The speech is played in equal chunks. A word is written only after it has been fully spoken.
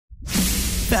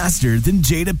faster than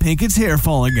Jada Pinkett's hair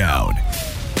falling out.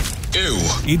 Ew.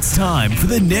 It's time for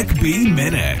the Nick B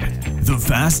Minute. The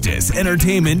fastest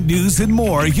entertainment news and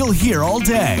more you'll hear all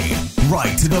day.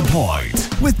 Right to the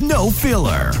point, with no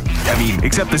filler. I mean,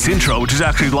 except this intro, which is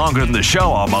actually longer than the show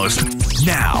almost.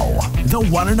 Now, the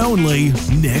one and only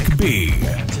Nick B.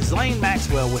 Ghislaine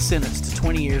Maxwell was sentenced to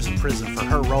 20 years in prison for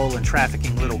her role in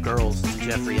trafficking little girls to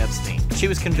Jeffrey Epstein. She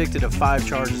was convicted of 5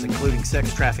 charges, including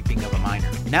sex trafficking of a minor.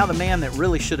 Now the man that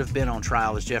really should have been on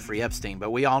trial is Jeffrey Epstein, but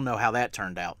we all know how that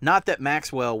turned out. Not that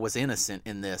Maxwell was innocent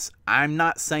in this. I'm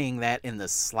not saying that in the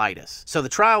slightest. So the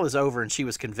trial is over and she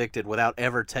was convicted without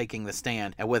ever taking the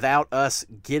stand and without us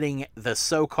getting the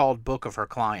so-called book of her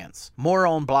clients. More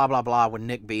on blah blah blah with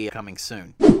Nick B coming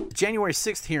soon. The January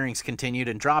 6th hearings continued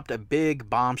and dropped a big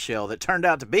bombshell that turned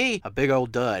out to be a big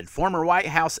old dud. Former White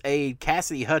House aide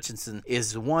Cassidy Hutchinson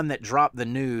is the one that dropped the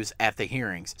news at the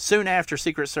hearings. Soon after,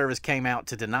 Secret Service came out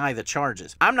to deny the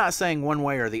charges. I'm not saying one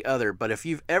way or the other, but if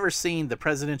you've ever seen the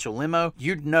presidential limo,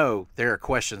 you'd know there are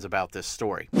questions about this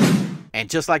story. And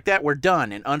just like that, we're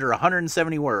done in under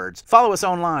 170 words. Follow us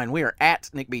online. We are at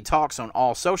Nick B Talks on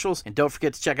all socials. And don't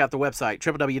forget to check out the website,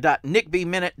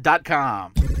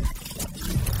 www.nickbminute.com.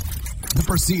 The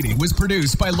proceeding was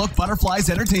produced by Look Butterflies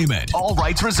Entertainment. All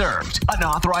rights reserved.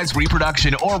 Unauthorized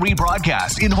reproduction or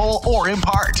rebroadcast in whole or in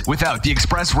part without the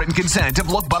express written consent of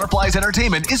Look Butterflies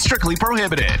Entertainment is strictly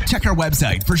prohibited. Check our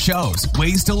website for shows,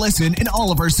 ways to listen, and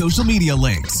all of our social media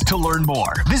links. To learn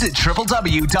more, visit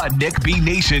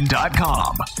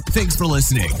www.nickbnation.com. Thanks for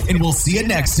listening, and we'll see you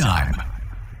next time.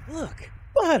 Look,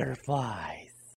 butterflies.